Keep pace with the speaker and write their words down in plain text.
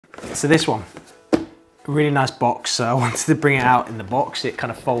So this one, a really nice box. So I wanted to bring it out in the box. It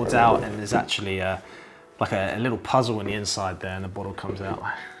kind of folds out and there's actually like a little puzzle on the inside there and the bottle comes out.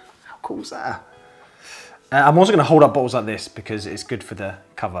 How cool is that? I'm also going to hold up bottles like this because it's good for the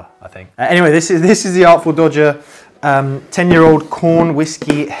cover, I think. Anyway, this is the Artful Dodger 10-year-old corn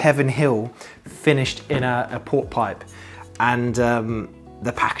whiskey Heaven Hill, finished in a port pipe. And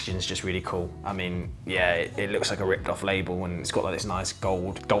the packaging is just really cool. I mean, yeah, it looks like a ripped off label and it's got like this nice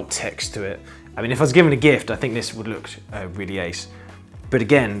gold text to it. I mean, if I was given a gift, I think this would look really ace. But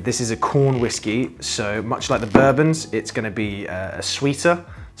again, this is a corn whiskey, so much like the bourbons, it's going to be a sweeter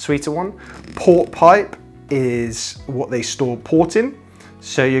one. Port pipe is what they store port in,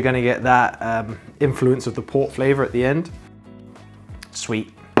 so you're going to get that influence of the port flavor at the end.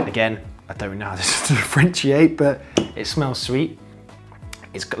 Sweet. Again, I don't know how this to differentiate, but it smells sweet.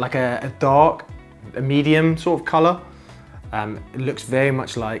 It's got like a dark, a medium sort of color. It looks very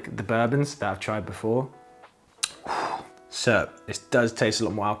much like the bourbons that I've tried before. So this does taste a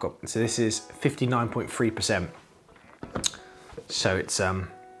lot more alcohol. So this is 59.3%. So it's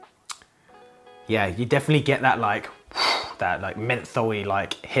yeah, you definitely get that like mentholy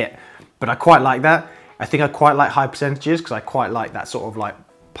like hit, but I quite like that. I think I quite like high percentages because I quite like that sort of like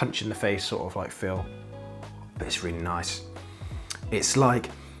punch in the face sort of like feel. But it's really nice. It's like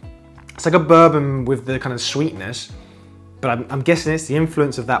a bourbon with the kind of sweetness, but I'm guessing it's the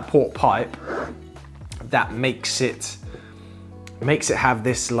influence of that port pipe that makes it have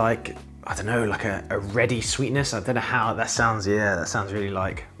this like, I don't know, like a ready sweetness. I don't know how that sounds. Yeah, that sounds really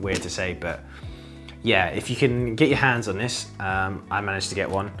like weird to say, but yeah, if you can get your hands on this, I managed to get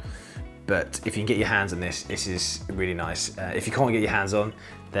one, but if you can get your hands on this, this is really nice. If you can't get your hands on,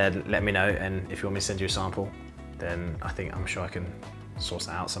 then let me know, and if you want me to send you a sample, then I'm sure I can source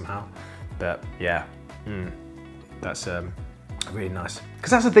that out somehow. But yeah, that's really nice.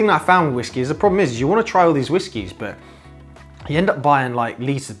 Because that's the thing that I found with whiskey, is the problem is you want to try all these whiskeys, but you end up buying like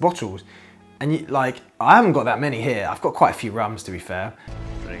litre bottles, and I haven't got that many here. I've got quite a few rums, to be fair.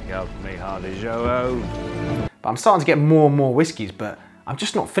 Drink up me Hardy Joe. But I'm starting to get more and more whiskies, but I'm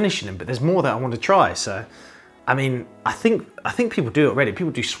just not finishing them. But there's more that I want to try. So, I mean, I think people do it already.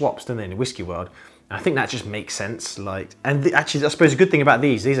 People do swaps, don't they, in the whiskey world? And I think that just makes sense. Actually, I suppose a good thing about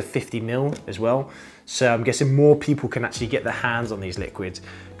these are 50 ml as well. So I'm guessing more people can actually get their hands on these liquids.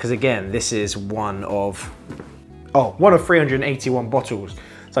 Because again, this is one of 381 bottles.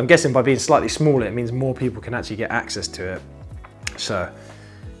 So I'm guessing by being slightly smaller, it means more people can actually get access to it. So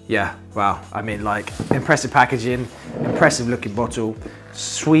yeah, wow. I mean, like, impressive packaging, impressive looking bottle,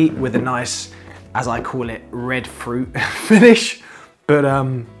 sweet with a nice, as I call it, red fruit finish. But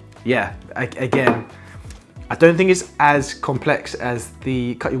yeah, again, I don't think it's as complex as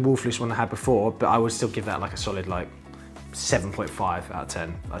the Cut Your Wolf Loose one I had before, but I would still give that like a solid like 7.5 out of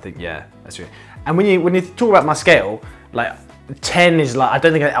 10. I think, yeah, that's right. And when you talk about my scale, like 10 is like, I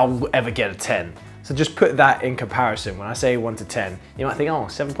don't think I'll ever get a 10. So just put that in comparison. When I say 1 to 10, you might think, oh,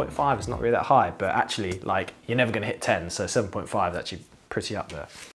 7.5 is not really that high, but actually, like, you're never gonna hit 10, so 7.5 is actually pretty up there.